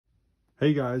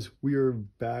Hey guys, we are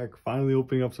back, finally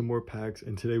opening up some more packs,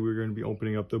 and today we're going to be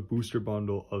opening up the booster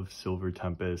bundle of Silver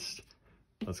Tempest.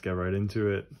 Let's get right into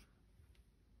it.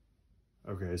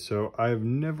 Okay, so I've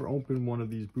never opened one of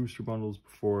these booster bundles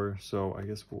before, so I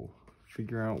guess we'll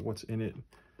figure out what's in it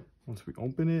once we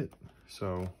open it.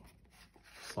 So,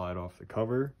 slide off the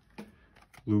cover.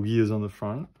 Lugia's on the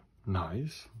front.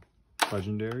 Nice.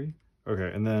 Legendary.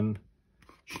 Okay, and then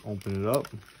open it up.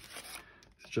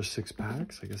 Just 6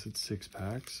 packs. I guess it's 6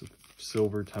 packs of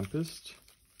Silver Tempest.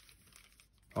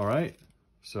 All right,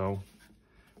 so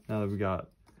now that we got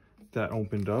that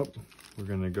opened up, we're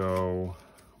gonna go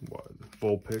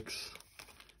full picks.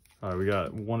 All right, we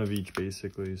got one of each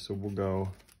basically, so we'll go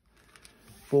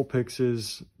full picks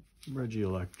is Reggie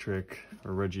Electric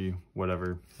or Reggie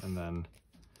whatever, and then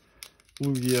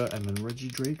Lugia, and then Reggie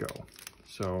Draco.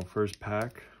 So first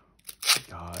pack, we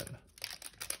got.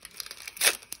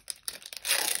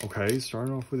 Okay,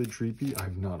 starting off with a Dreepy.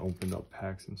 I've not opened up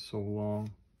packs in so long.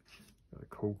 Got a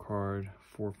code card,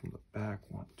 4 from the back,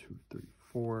 1, 2, 3,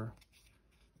 4.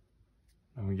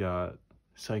 And we got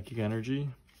Psychic Energy.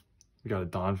 We got a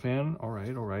Donphan. All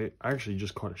right. I actually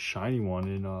just caught a shiny one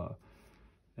in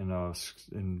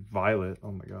Violet.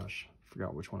 Oh my gosh,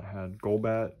 forgot which one I had.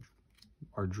 Golbat,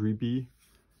 our Dreepy.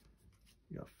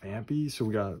 We got Fampy. So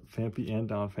we got Fampy and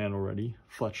Donphan already.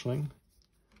 Fletchling,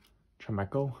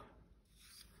 Chameco.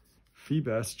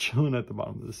 Feebas chilling at the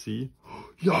bottom of the sea.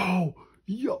 Yo,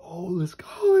 let's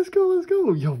go.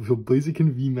 Yo,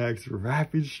 Blaziken VMAX,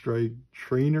 Rapid Strike,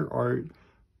 Trainer Art.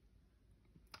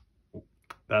 Oh,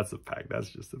 that's a pack.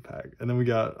 That's just a pack. And then we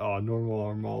got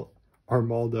normal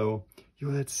Armaldo.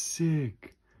 Yo, that's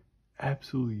sick.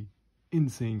 Absolutely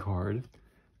insane card.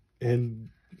 And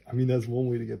I mean, that's one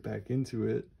way to get back into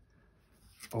it.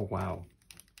 Oh, wow.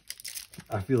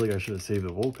 I feel like I should have saved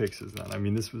the Vulpixes then. I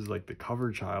mean, this was like the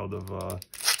cover child of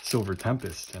Silver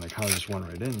Tempest, and I kind of just went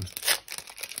right in.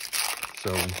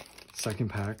 So, second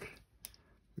pack,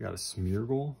 we got a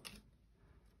Smeargle.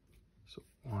 So,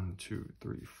 1, 2,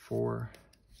 3, 4.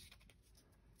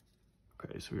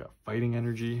 Okay, so we got Fighting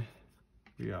Energy.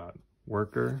 We got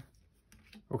Worker.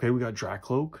 Okay, we got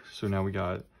Dracloak. So now we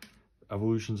got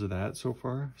evolutions of that so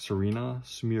far. Serena,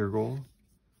 Smeargle.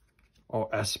 Oh,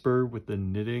 Esper with the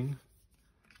Knitting.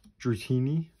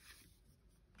 Dratini,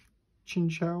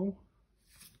 Chinchou,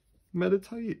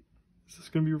 Meditite. Is this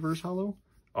gonna be reverse hollow?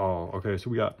 Oh, okay.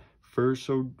 So we got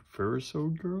Furisode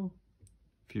girl,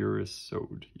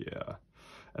 Furisode, yeah.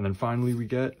 And then finally we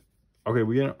get an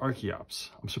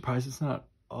Archeops. I'm surprised it's not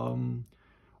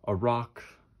a rock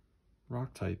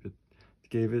type. It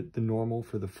gave it the normal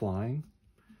for the flying.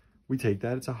 We take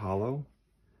that. It's a hollow.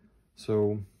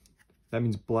 So that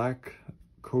means black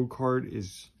code card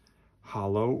is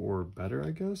hollow or better, I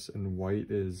guess, and white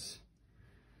is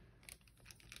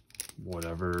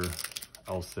whatever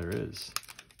else there is.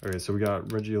 Okay, so we got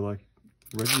Reggie Electric.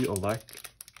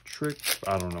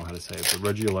 I don't know how to say it, but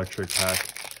Reggie Electric pack.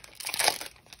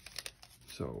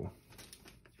 So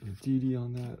DD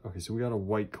on that. Okay, so we got a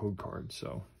white code card,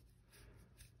 so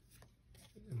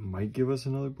it might give us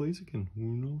another Blaziken. Who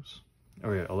knows?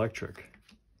 Okay, Electric,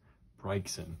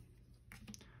 Bryson,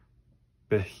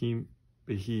 Beheeyem,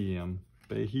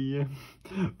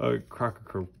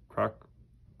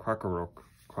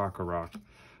 Krokorok,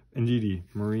 Indeedee,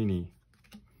 Marini,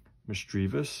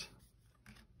 Misdreavus,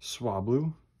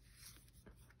 Swablu,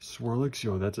 Swirlix.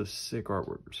 Yo, that's a sick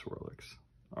artwork for Swirlix.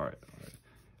 All right.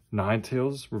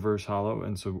 Ninetales, reverse hollow,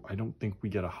 and so I don't think we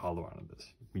get a hollow out of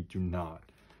this. We do not.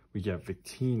 We get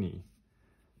Victini.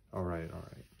 All right.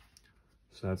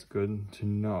 So that's good to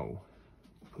know.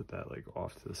 Put that like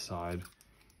off to the side.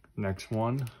 Next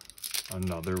one,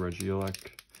 another Reggie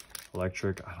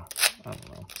Electric. I don't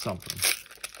know, something.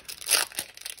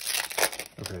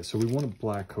 Okay, so we want a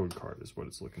black code card is what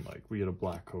it's looking like. We get a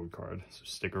black code card, so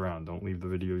stick around. Don't leave the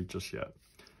video just yet.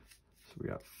 So we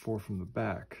got 4 from the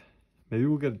back. Maybe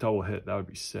we'll get a double hit. That would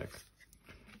be sick.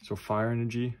 So Fire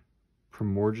Energy,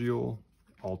 Primordial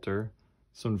Altar,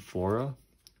 Sunflora.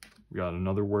 We got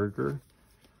another Worker.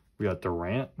 We got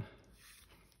Durant,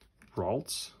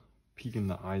 Ralts, peeking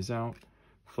the eyes out,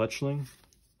 Fletchling,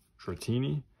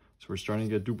 Dratini. So we're starting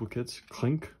to get duplicates.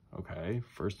 Clink, okay,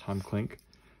 first time Clink.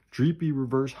 Dreepy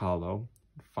reverse hollow.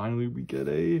 Finally, we get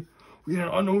an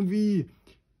unknown V.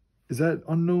 Is that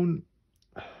unknown?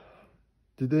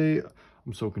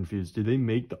 I'm so confused. Did they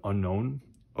make the unknown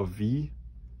a V?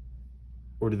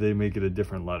 Or did they make it a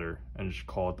different letter and just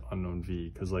call it the unknown V?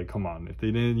 Because, like, come on. If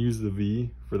they didn't use the V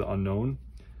for the unknown,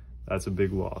 that's a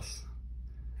big loss.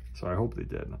 So I hope they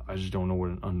did. I just don't know what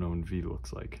an unknown V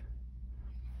looks like.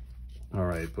 All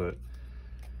right, but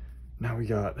now we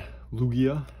got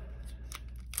Lugia,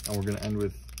 And we're gonna end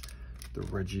with the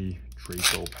Reggie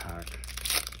Draco pack.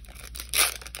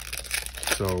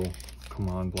 So come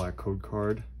on, black code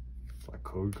card. Black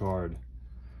code card.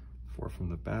 4 from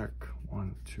the back.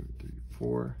 1, 2, 3,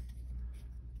 4.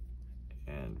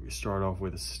 And we start off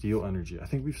with a steel energy. I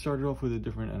think we've started off with a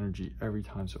different energy every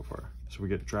time so far. So we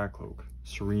get Dracloak,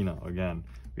 Serena again.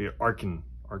 We get Archon,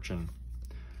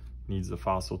 needs the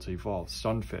fossil to evolve.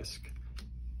 Stunfisk,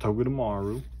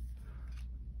 Togedemaru,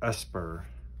 Esper,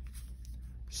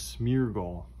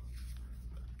 Smeargle,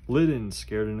 Litten,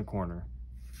 scared in a corner.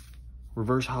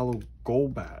 Reverse Hollow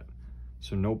Golbat,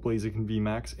 so no Blaziken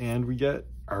VMAX, and we get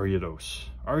Ariados.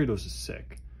 Ariados is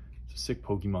sick. It's a sick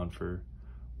Pokemon for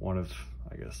one of,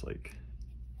 I guess, like,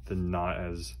 the not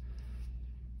as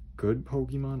good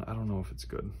Pokemon. I don't know if it's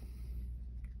good.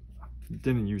 It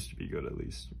didn't used to be good, at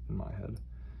least in my head.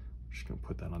 I'm just gonna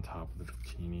put that on top of the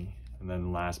Victini. And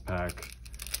then last pack.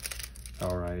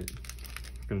 All right,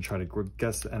 I'm gonna try to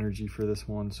guess the energy for this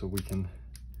one so we can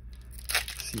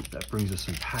see if that brings us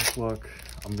some pack luck.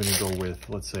 I'm gonna go with,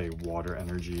 let's say, water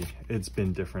energy. It's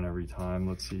been different every time.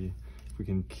 Let's see if we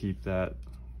can keep that.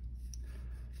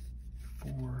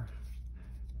 4.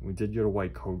 We did get a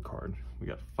white code card. We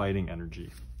got fighting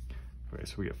energy. Okay,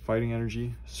 so we get fighting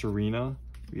energy, Serena,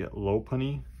 we get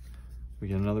Lopunny, we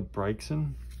get another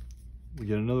Bryson, we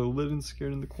get another Litten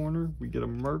scared in the corner, we get a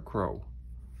Murkrow,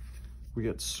 we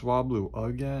get Swablu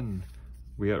again,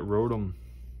 we get Rotom,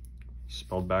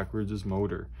 spelled backwards is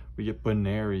motor, we get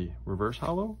Baneri, reverse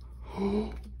hollow.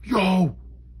 Yo,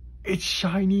 it's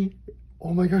shiny.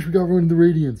 Oh my gosh, we got Run the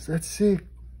Radiance. That's sick.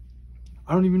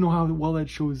 I don't even know how well that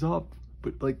shows up,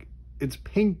 but like, it's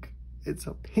pink. It's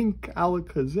a pink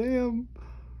Alakazam.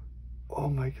 Oh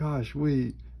my gosh,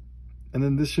 wait. And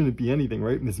then this shouldn't be anything,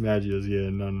 right? Miss Magia's, yeah,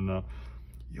 no.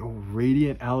 Yo,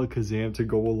 Radiant Alakazam to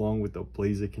go along with the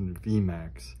Blaziken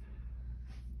VMAX.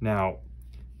 Now,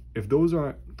 if those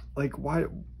aren't, like, why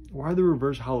are the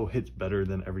reverse hollow hits better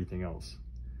than everything else?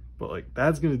 But like,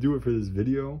 that's gonna do it for this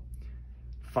video.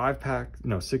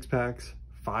 6 packs,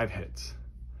 5 hits.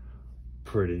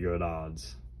 Pretty good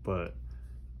odds. But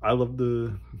I love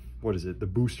the, what is it, the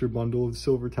booster bundle of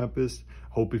Silver Tempest.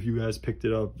 Hope if you guys picked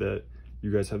it up that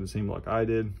you guys have the same luck I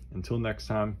did. Until next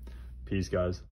time, peace guys.